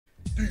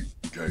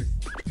DK.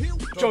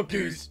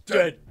 Chunky's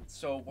dead.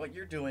 So what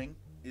you're doing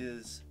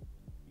is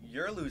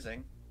you're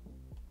losing.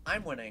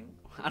 I'm winning.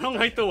 I don't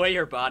like the way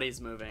your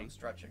body's moving. I'm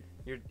stretching.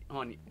 You're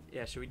on.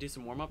 Yeah, should we do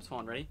some warm-ups?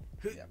 Hold on, ready?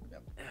 Yep.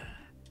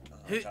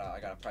 I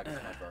gotta practice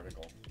my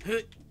vertical.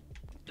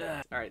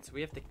 All right, so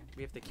we have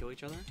to kill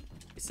each other.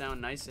 We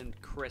sound nice and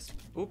crisp.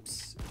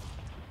 Oops.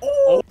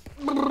 Oh!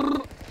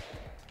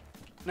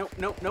 Nope,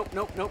 nope, nope,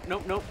 nope, nope,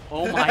 nope, nope.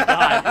 Oh my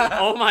god.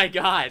 Oh my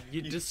god.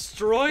 You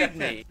destroyed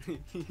me.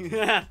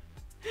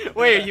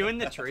 Wait, are you in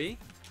the tree?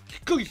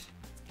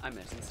 I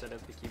missed instead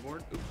of the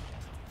keyboard. Oops.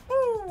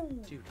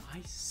 Dude,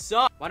 I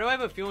suck. Why do I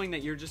have a feeling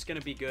that you're just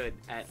gonna be good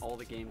at all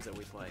the games that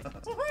we play?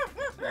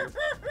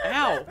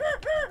 Ow!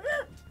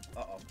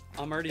 Uh-oh.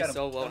 I'm already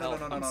so low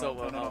health. I'm so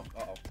low health.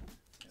 Uh-oh.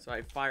 So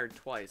I fired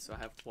twice, so I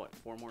have, what,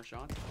 4 more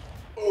shots?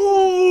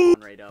 Ooh!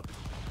 Right up.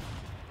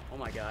 Oh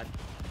my god.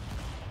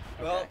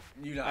 Okay. Well,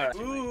 you died.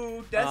 Right.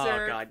 Ooh,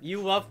 desert. Oh god,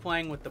 you love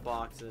playing with the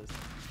boxes.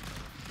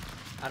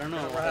 I don't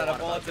know. We're gonna run out of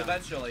bullets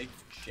eventually.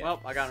 Shit.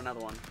 Well, I got another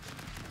one.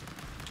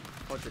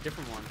 Oh, it's a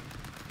different one.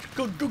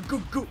 Go, go, go,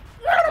 go.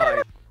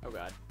 Oh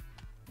god.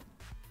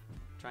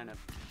 Trying to.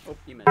 Oh,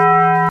 you missed.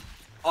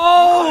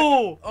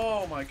 Oh!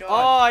 Oh my god.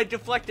 Oh, I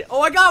deflected.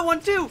 Oh, I got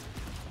one too.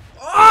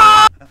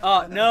 Oh!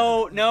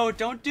 No, no,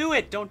 don't do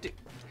it. Don't do.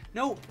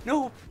 No,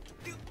 no.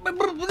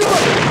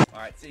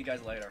 Alright, see you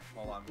guys later.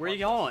 Hold on. Where are you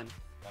going?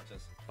 Watch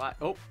this. Bye.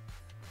 Oh,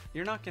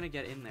 you're not gonna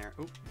get in there.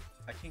 Oh,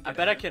 I can't. I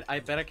bet I could. I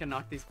bet I can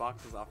knock these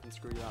boxes off and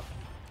screw you up.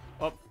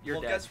 Oh, you're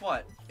dead. Well, guess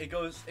what? It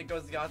goes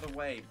the other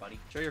way, buddy.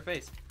 Show your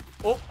face.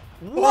 Oh,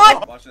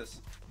 what? Watch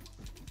this.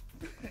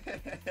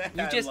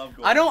 You just.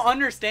 I don't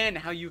understand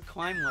how you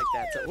climb like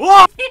that. So,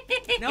 whoa!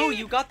 No,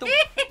 you got the.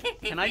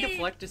 Can I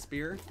deflect a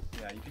spear?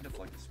 Yeah, you can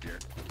deflect the spear.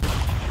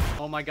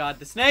 Oh my god,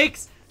 the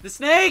snakes! The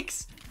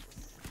snakes!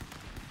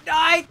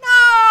 Die!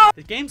 No!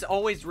 The game's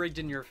always rigged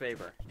in your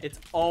favor. It's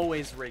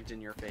always rigged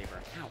in your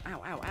favor. Ow,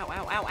 ow, ow, ow,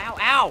 ow, ow, ow,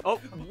 ow! Oh,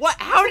 what?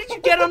 How did you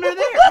get under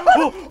there?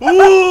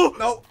 Oh,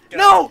 no!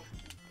 No!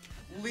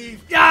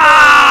 Leave!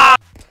 Ah!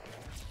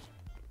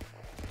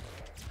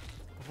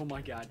 Oh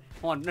my god.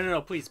 Hold on. No, no,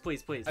 no, please,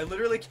 please, please. I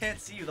literally can't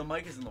see you. The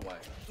mic is in the way.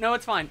 No,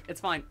 it's fine.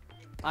 It's fine.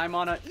 I'm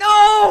on a.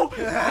 No!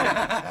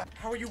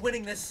 How are you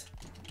winning this?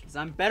 Because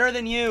I'm better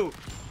than you.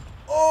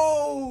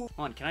 Oh!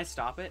 Hold on, can I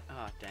stop it?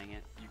 Oh, dang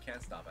it. You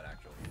can't stop it,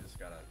 actually. You just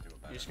gotta do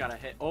it better. You just gotta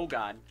hit. Oh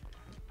god.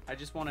 I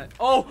just wanna.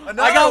 Oh!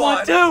 Another I got one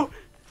one too!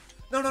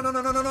 No, no, no,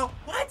 no, no, no, no.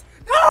 What?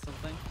 No!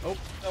 Something. Oh.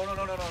 No, no,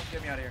 no, no, no.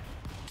 Get me out of here.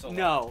 So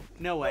No,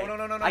 no way. No,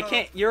 no, no, no, I no,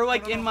 can't. no. You're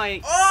like No, no, in no.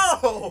 my.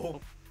 Oh!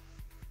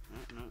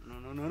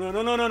 No, no, no,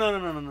 no, no, no, no, no,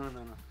 no, no, no,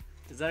 no, no.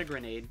 Is that a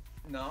grenade?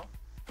 No.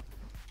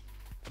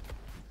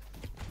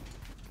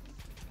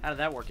 How did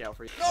that work out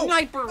for you? No!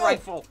 Sniper No!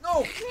 rifle!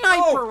 No!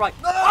 Sniper No!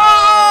 rifle! No!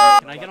 Ah!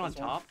 Can I get on This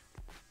one. top?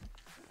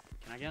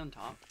 Can I get on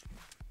top?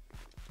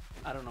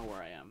 I don't know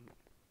where I am.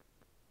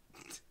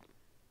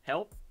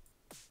 Help?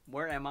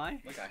 Where am I?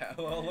 Look, I have.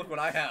 Well, look what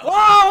I have.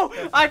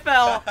 Whoa! I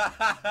fell!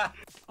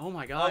 Oh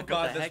my god. Oh what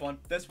god, the this heck? one.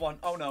 This one.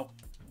 Oh no.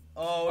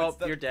 Oh, Oh, it's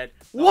the... you're dead.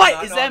 No, What?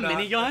 no, Is no, that a no.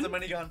 minigun? It's a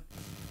minigun.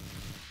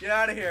 Get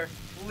out of here.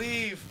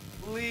 Leave.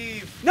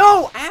 Leave.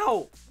 No!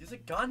 Ow! Use a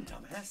gun,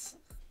 dumbass.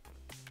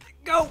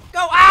 Go!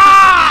 Go!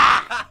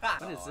 Ah!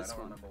 What is Oh, this I don't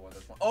one? remember what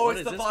this one. Oh, What it's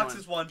is the this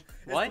boxes one.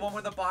 It's What? the one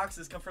where the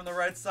boxes come from the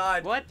right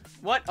side. What?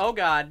 What? Oh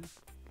god.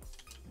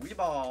 We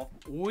ball.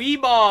 We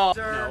ball!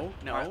 Sir.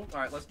 No, no.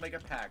 Alright, let's make a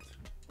pact.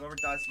 Whoever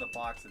dies to the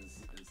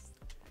boxes is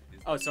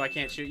Oh, so I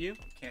can't shoot you?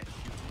 Can't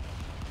shoot.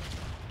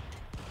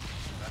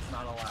 That's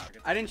not allowed.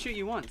 I didn't shoot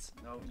you once.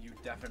 No, you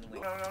definitely.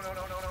 No, no, no, no,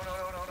 no, no,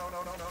 no, no,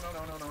 no, no, no,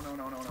 no, no, no, no,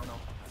 no, no, no,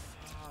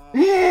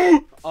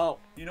 no. Oh.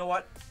 You know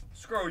what?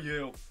 Screw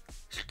you.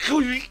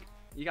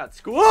 You got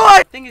school.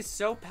 That thing is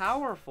so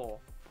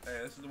powerful. Hey,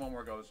 this is the one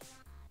where it goes.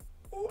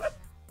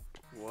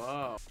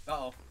 Whoa.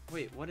 Uh-oh.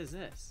 Wait, what is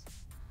this?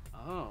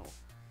 Oh.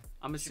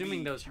 I'm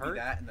assuming those hurt.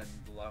 That and then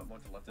the one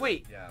to the left.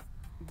 Wait. Yeah.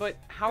 But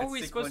how are It's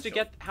we supposed to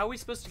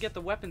sequential. get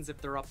the weapons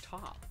if they're up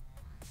top?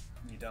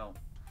 You don't.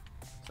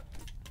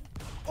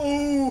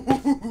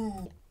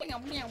 Oh!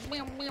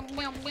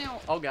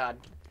 Oh god.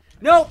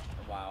 No!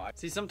 Wow.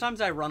 See, sometimes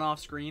I run off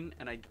screen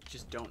and I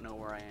just don't know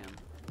where I am.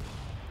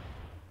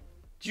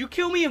 Did you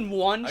kill me in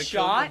one I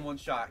shot? killed him in one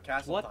shot.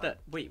 Castle What time.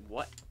 the? Wait,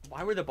 what?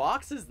 Why were the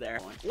boxes there?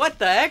 What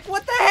the heck?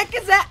 What the heck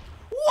is that?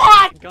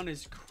 What? Gun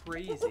is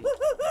crazy.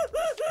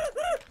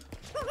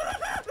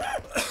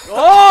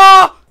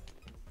 Oh!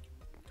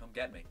 Come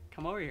get me.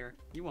 Come over here.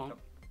 You won't.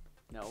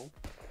 No.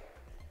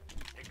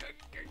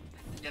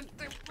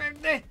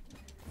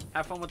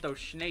 Have fun with those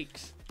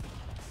snakes.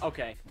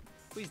 Okay.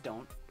 Please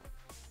don't.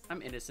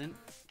 I'm innocent.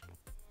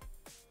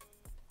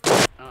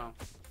 Oh.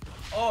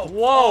 Oh.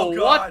 Whoa, oh,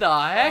 God. what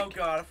the heck? Oh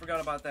god, I forgot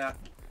about that.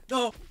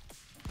 No.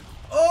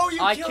 Oh, you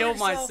I killed killed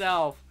yourself.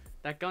 myself.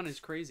 That gun is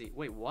crazy.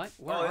 Wait, what?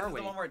 Where Oh, this are is we?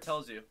 the one where it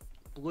tells you.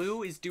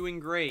 Blue is doing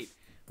great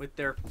with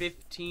their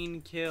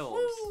 15 kills.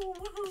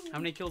 How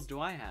many kills do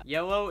I have?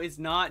 Yellow is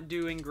not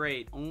doing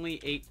great. Only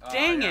 8.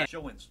 Dang Yeah, it!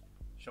 Show wins.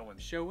 Show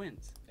wins. Show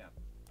wins. Yeah.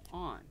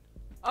 On.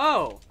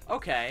 Oh,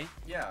 okay.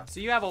 Yeah. So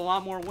you have a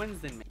lot more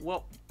wins than me.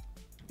 Well,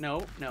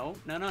 no.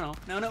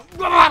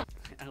 I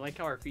like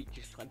how our feet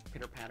just like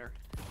pitter patter.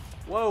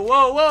 Whoa!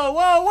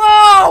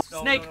 No,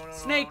 Snake! no, no, no,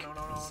 Snake! no,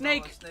 no, no, no,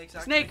 Snake! no, snake's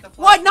activate Snake! the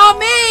What? flash Not power.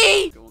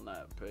 me! Go on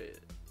that pit.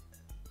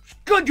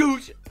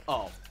 Skadoosh!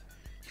 Oh.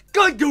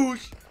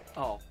 Skadoosh!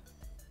 Oh.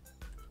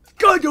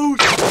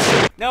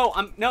 Skadoosh! No,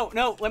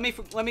 no. Let me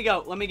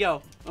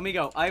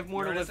go. I have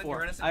more to live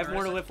for. I have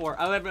more to live for.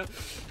 I have.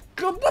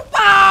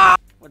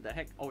 What the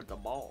heck? Oh, it's a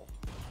ball.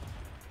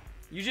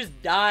 You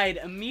just died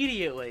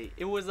immediately.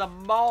 It was a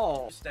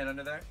ball. Just stand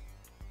under there.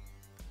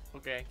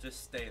 Okay.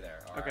 Just stay there.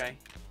 All Okay. right.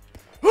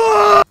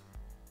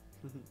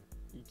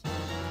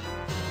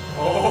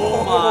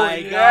 Oh my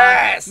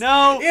yes! god.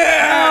 No.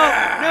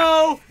 Yeah!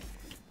 No.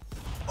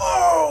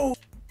 Oh!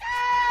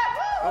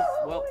 Oh,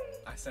 well.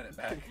 I sent it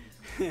back.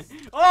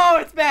 Oh,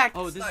 it's back.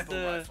 Oh, this is Sniper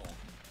the. rifle.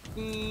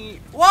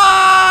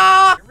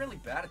 Whoa! You're really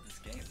bad at this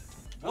game.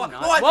 Whoa!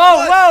 What?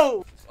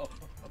 Whoa! Oh.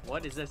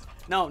 What is this?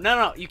 No.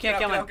 You can't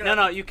come in.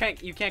 No, you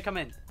can't. You can't come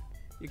in.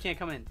 You can't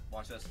come in.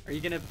 Watch this. Are you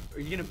gonna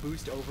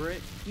boost over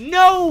it?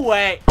 No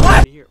way!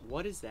 What? Here,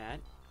 what is that?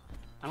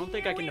 I don't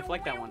think I can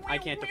deflect that one. I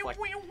can't deflect.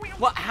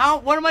 What? How?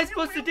 What am I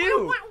supposed to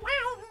do?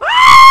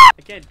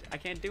 I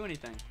can't do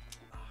anything.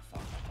 Oh,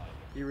 fuck.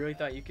 You really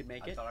thought you could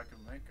make I it? thought I could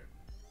make it.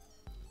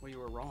 Well, you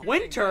were wrong.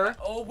 Winter?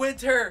 Oh,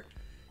 winter!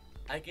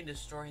 I can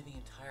destroy the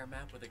entire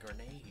map with a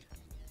grenade.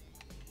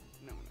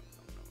 No.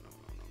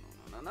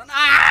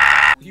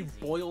 Ah! You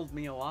boiled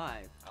me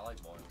alive. I like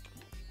boiling.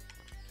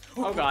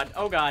 Oh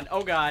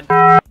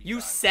god.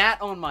 You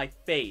sat on my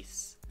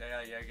face.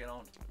 Yeah, get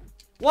on.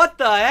 What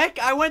the heck?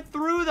 I went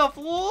through the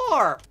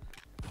floor.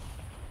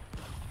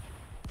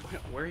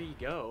 Where do you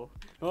go?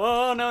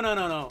 Oh, no.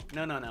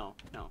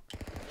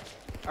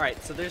 All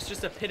right, so there's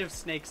just a pit of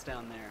snakes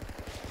down there.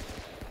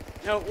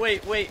 No,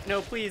 wait,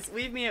 no, please,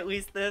 leave me at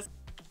least this.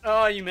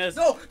 Oh, you missed.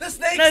 No, the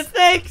snakes! The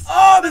snakes!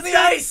 Oh, the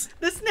ice!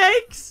 The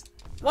snakes!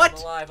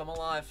 What? I'm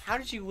alive. How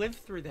did you live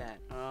through that?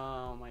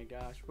 Oh my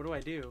gosh, what do I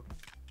do?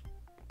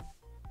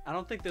 I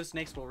don't think those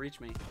snakes will reach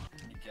me.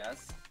 You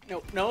guess?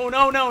 No.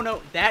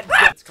 That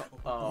gets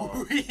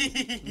oh.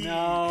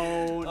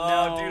 No.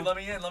 Oh, dude, let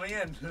me in.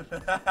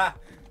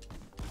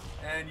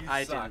 And you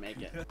I suck. didn't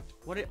make it.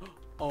 What it?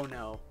 Oh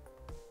no.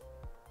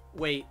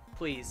 Wait,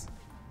 please.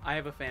 I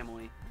have a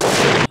family.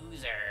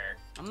 Loser.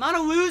 I'm not a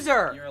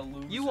loser. You're a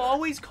loser. You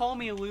always call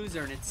me a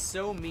loser, and it's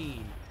so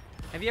mean.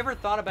 Have you ever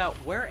thought about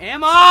where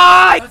am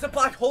I? Oh, it's a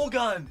black hole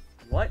gun.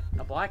 What?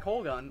 A black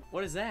hole gun?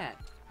 What is that?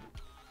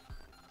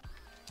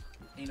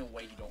 Ain't no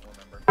way you don't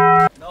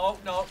remember. No.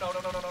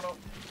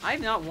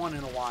 I've not won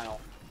in a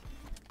while.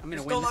 I'm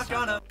gonna win Still this not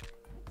time. gonna.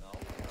 though.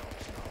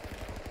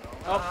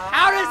 No. Oh,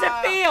 how does it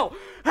feel?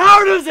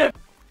 How does it?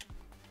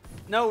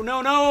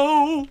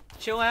 No.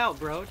 Chill out,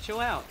 bro. Chill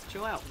out.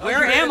 Oh, Where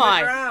you're in am the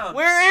I? ground.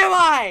 Where am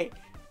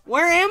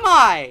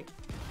I?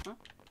 Huh?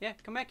 Yeah,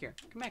 come back here.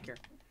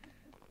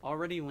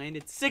 Already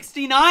landed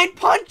 69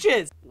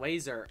 punches.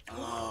 Laser.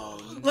 Oh,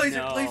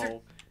 Laser.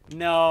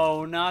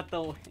 No, not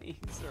the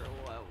laser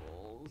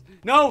levels.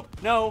 No.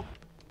 Come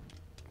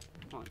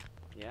on.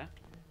 Yeah.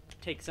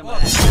 Take some of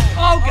that.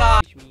 Oh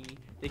god. Me.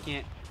 They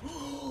can't.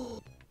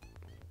 Come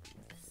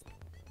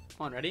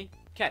on, ready?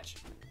 Catch.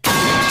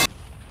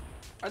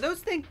 Are those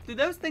things? Do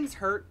those things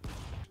hurt?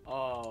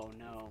 Oh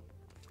no.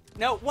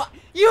 No, what?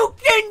 You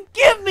didn't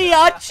give me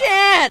a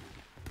chance!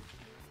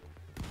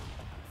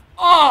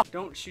 Oh!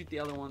 Don't shoot the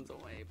other ones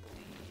away,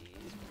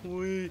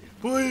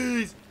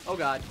 please. Oh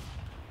god.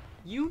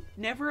 You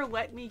never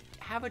let me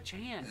have a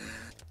chance.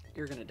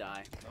 You're gonna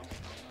die. No.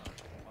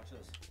 Watch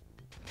this.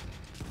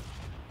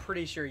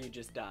 Pretty sure you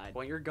just died.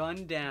 Point your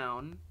gun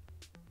down.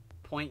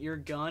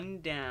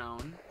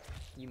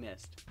 You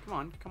missed. Come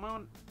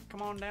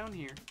on down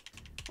here.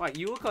 What?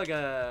 You look like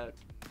you're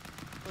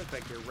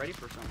ready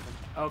for something.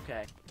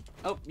 Okay.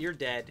 Oh, you're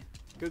dead.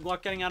 Good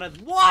luck getting out of.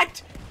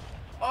 What?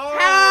 Oh!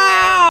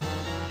 How?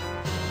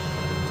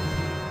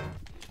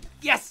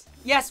 Yes.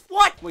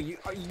 What? Well,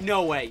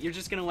 no way. You're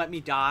just gonna let me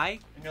die?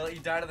 I'm gonna let you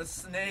die to the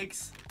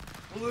snakes.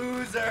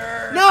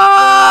 Loser.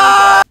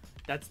 No!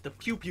 That's the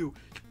pew pew.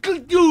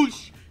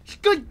 Skadoosh.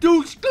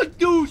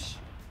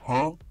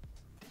 Huh?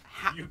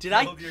 Did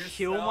I killed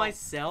kill yourself.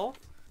 myself?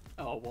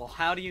 Oh well.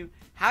 How do you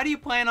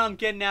plan on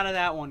getting out of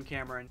that one,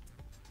 Cameron?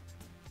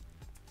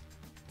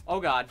 Oh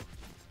god.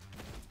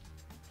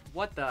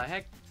 What the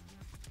heck?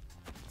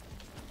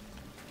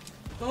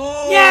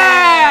 Oh!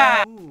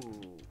 Yeah! Ooh.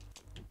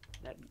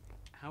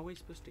 How are we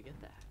supposed to get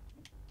that?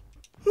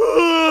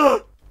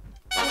 Oh,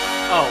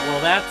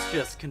 well, that's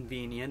just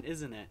convenient,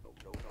 isn't it?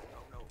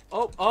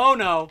 No. Oh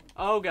no.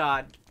 Oh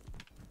god.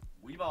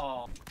 We've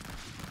all.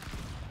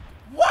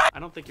 I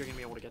don't think you're gonna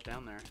be able to get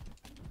down there.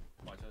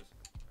 Watch this.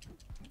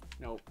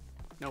 Nope.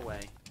 No way.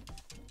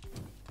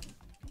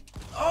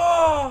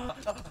 Oh!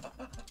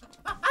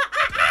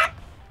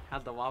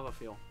 How'd the lava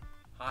feel?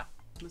 Hot.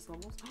 Miss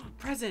levels?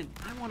 Present!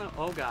 I wanna.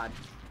 Oh god.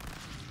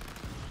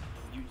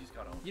 You just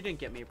got on. You didn't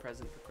get me a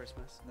present for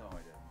Christmas. No,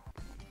 I didn't.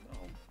 No.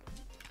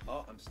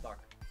 Oh, I'm stuck.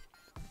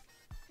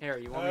 Here,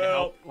 you want me to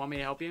help? Want me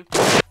to help you?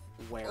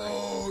 Wear it.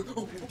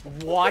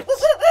 What?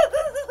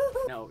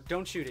 No,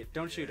 don't shoot it.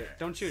 Don't shoot it.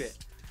 Don't shoot it.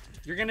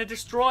 You're gonna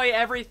destroy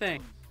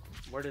everything.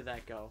 Where did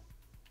that go?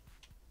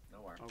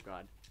 Nowhere. Oh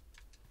god.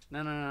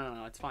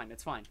 No. It's fine.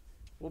 It's fine.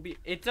 We'll be.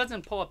 It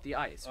doesn't pull up the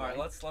ice. All right.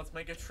 Let's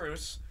make a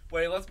truce.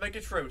 Wait. Let's make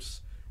a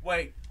truce.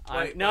 Wait.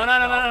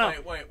 No.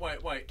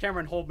 Wait.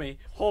 Cameron, hold me.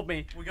 Hold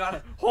me. We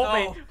gotta. Hold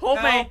me. Hold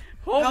help, me.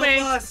 Hold help me.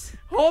 Us.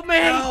 Hold me.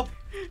 Help.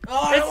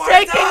 Oh,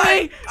 It's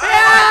taking me.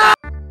 Yeah!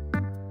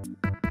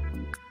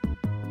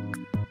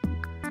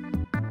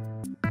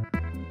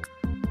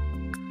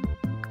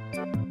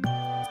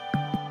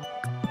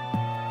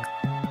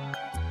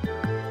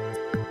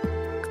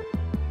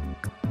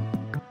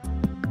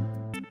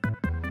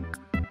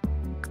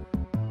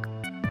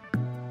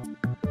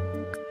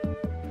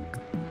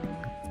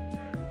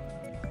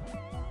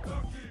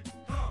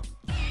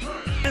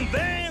 And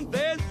then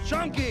there's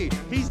Chunky.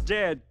 He's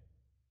dead.